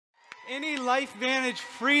Any LifeVantage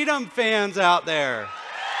Freedom fans out there?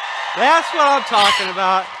 That's what I'm talking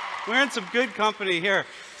about. We're in some good company here.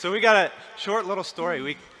 So we got a short little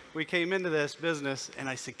story. We came into this business, and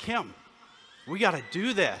I said, Kim, we got to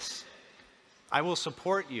do this. I will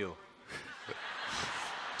support you.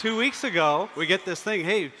 2 weeks ago, we get this thing,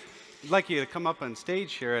 hey, I'd like you to come up on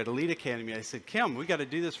stage here at Elite Academy. I said, Kim, we got to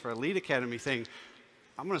do this for Elite Academy thing.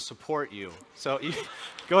 I'm going to support you. So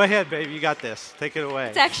go ahead, baby. You got this. Take it away.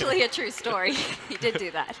 It's actually a true story. He did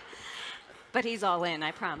do that. But he's all in,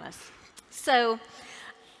 I promise. So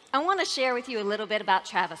I want to share with you a little bit about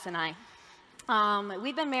Travis and I.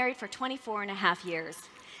 We've been married for 24 and a half years.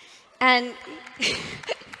 And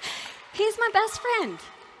he's my best friend.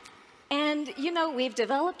 And, you know, we've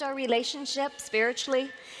developed our relationship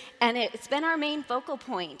spiritually, and it's been our main focal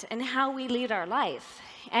point in how we lead our life.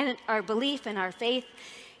 And our belief and our faith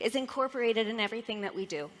is incorporated in everything that we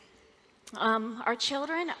do. Our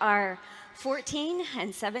children are 14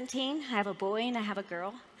 and 17. I have a boy and I have a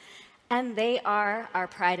girl. And they are our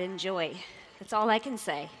pride and joy. That's all I can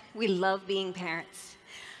say. We love being parents.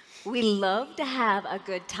 We love to have a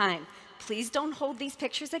good time. Please don't hold these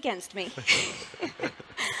pictures against me.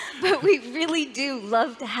 But we really do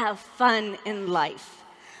love to have fun in life.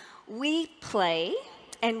 We play,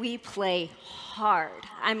 and we play hard.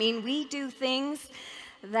 I mean, we do things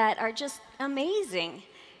that are just amazing.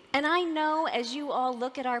 And I know as you all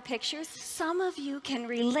look at our pictures, some of you can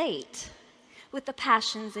relate with the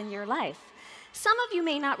passions in your life. Some of you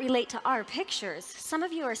may not relate to our pictures. Some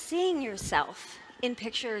of you are seeing yourself in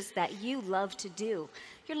pictures that you love to do.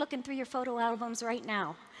 You're looking through your photo albums right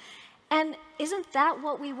now. And isn't that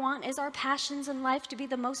what we want? Is our passions in life to be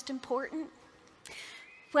the most important?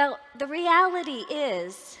 Well, the reality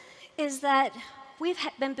is that we've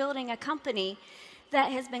been building a company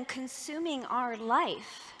that has been consuming our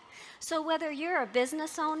life. So whether you're a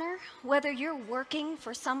business owner, whether you're working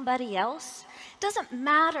for somebody else, doesn't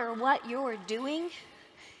matter what you're doing,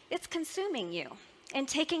 it's consuming you and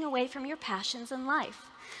taking away from your passions in life.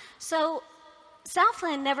 So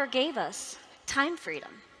Southland never gave us time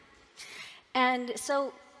freedom. And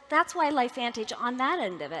so that's why LifeVantage on that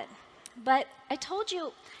end of it. But I told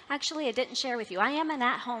you, actually I didn't share with you, I am an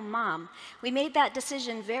at-home mom. We made that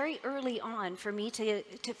decision very early on for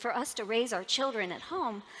us to raise our children at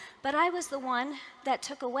home, but I was the one that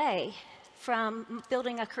took away from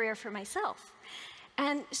building a career for myself.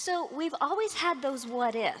 And so we've always had those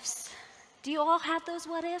what ifs. Do you all have those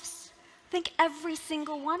what ifs? I think every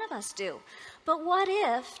single one of us do. But what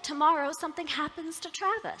if tomorrow something happens to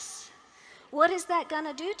Travis? What is that going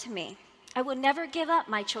to do to me? I would never give up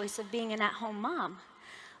my choice of being an at-home mom.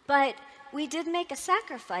 But we did make a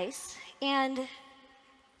sacrifice, and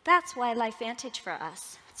that's why LifeVantage for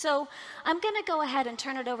us. So I'm going to go ahead and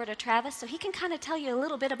turn it over to Travis so he can kind of tell you a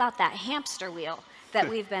little bit about that hamster wheel that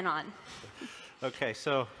we've been on. Okay,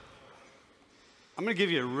 so I'm going to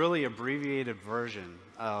give you a really abbreviated version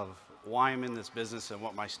of why I'm in this business and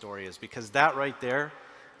what my story is, because that right there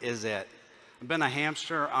is it. I've been a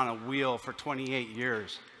hamster on a wheel for 28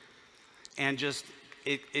 years, and just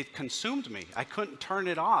it consumed me. I couldn't turn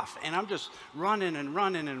it off, and I'm just running and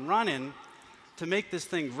running and running to make this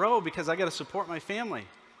thing grow because I got to support my family.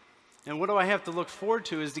 And what do I have to look forward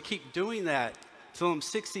to is to keep doing that till I'm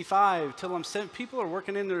 65, till I'm 70. People are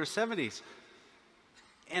working in their 70s.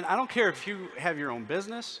 And I don't care if you have your own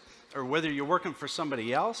business or whether you're working for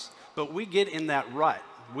somebody else, but we get in that rut.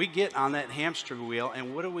 We get on that hamster wheel,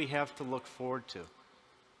 and what do we have to look forward to?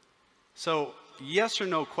 So, yes or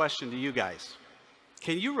no question to you guys.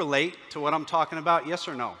 Can you relate to what I'm talking about? Yes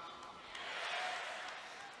or no?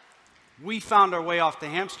 We found our way off the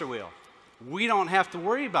hamster wheel. We don't have to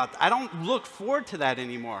worry about that. I don't look forward to that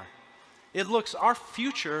anymore. Our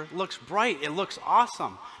future looks bright. It looks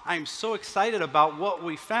awesome. I'm so excited about what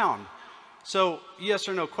we found. So, yes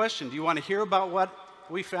or no question. Do you want to hear about what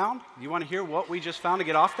we found? Do you want to hear what we just found to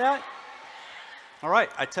get off that? All right,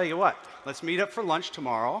 I tell you what. Let's meet up for lunch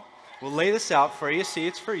tomorrow. We'll lay this out for you, see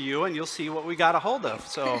it's for you, and you'll see what we got a hold of.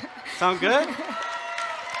 So, sound good?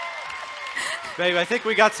 Babe, I think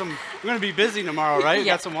we're going to be busy tomorrow, right? Yeah. We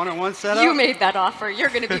got some one-on-one set up? You made that offer. You're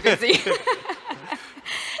going to be busy.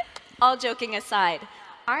 All joking aside,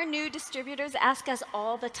 our new distributors ask us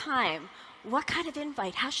all the time, what kind of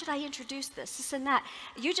invite? How should I introduce this and that?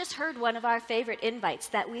 You just heard one of our favorite invites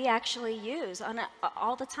that we actually use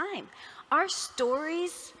all the time. Our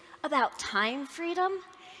stories about time freedom,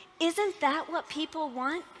 isn't that what people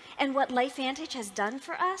want and what LifeVantage has done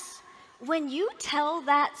for us? When you tell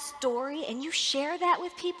that story and you share that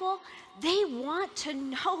with people, they want to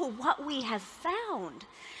know what we have found.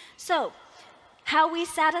 So, how we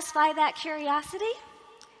satisfy that curiosity?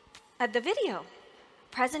 the video,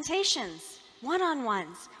 presentations,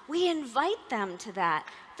 one-on-ones. We invite them to that.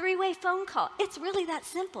 Three-way phone call. It's really that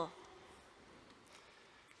simple.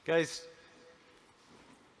 Guys,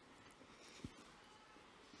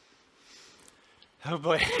 oh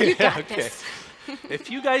boy. You got this. If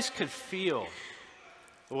you guys could feel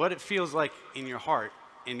what it feels like in your heart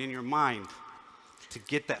and in your mind to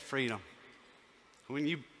get that freedom, when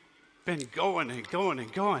you've been going and going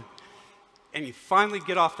and going, and you finally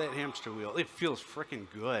get off that hamster wheel, it feels freaking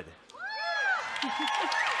good.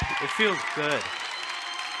 It feels good.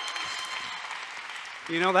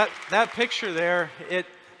 You know, that picture there,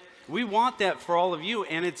 we want that for all of you,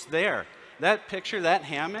 and it's there. That picture, that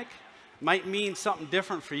hammock, might mean something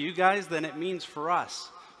different for you guys than it means for us.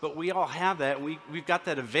 But we all have that, and we've got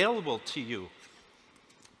that available to you.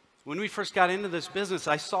 When we first got into this business,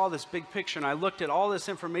 I saw this big picture, and I looked at all this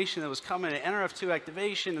information that was coming at NRF2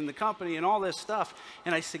 activation and the company and all this stuff,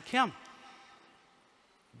 and I said, Kim,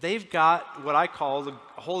 they've got what I call the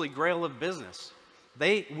holy grail of business.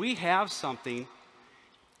 We have something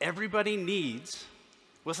everybody needs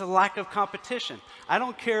with a lack of competition. I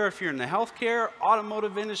don't care if you're in the healthcare,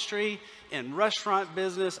 automotive industry, in restaurant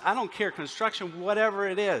business, I don't care, construction, whatever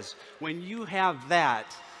it is. When you have that,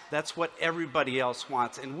 that's what everybody else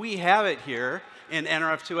wants. And we have it here in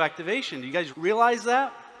NRF2 activation. Do you guys realize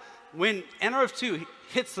that? When NRF2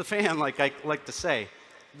 hits the fan, like I like to say,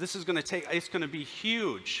 it's going to be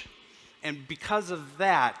huge. And because of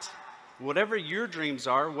that, whatever your dreams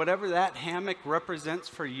are, whatever that hammock represents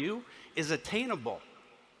for you is attainable.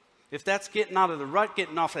 If that's getting out of the rut,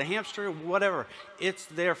 getting off the hamster, whatever, it's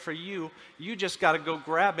there for you. You just got to go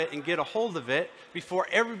grab it and get a hold of it before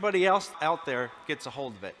everybody else out there gets a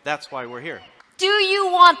hold of it. That's why we're here. Do you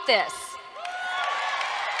want this?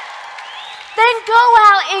 Then go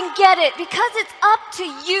out and get it, because it's up to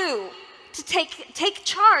you to take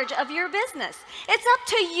charge of your business. It's up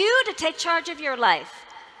to you to take charge of your life.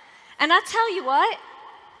 And I tell you what,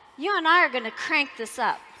 you and I are going to crank this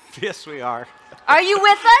up. Yes, we are. Are you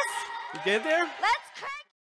with us? You get there? Let's crank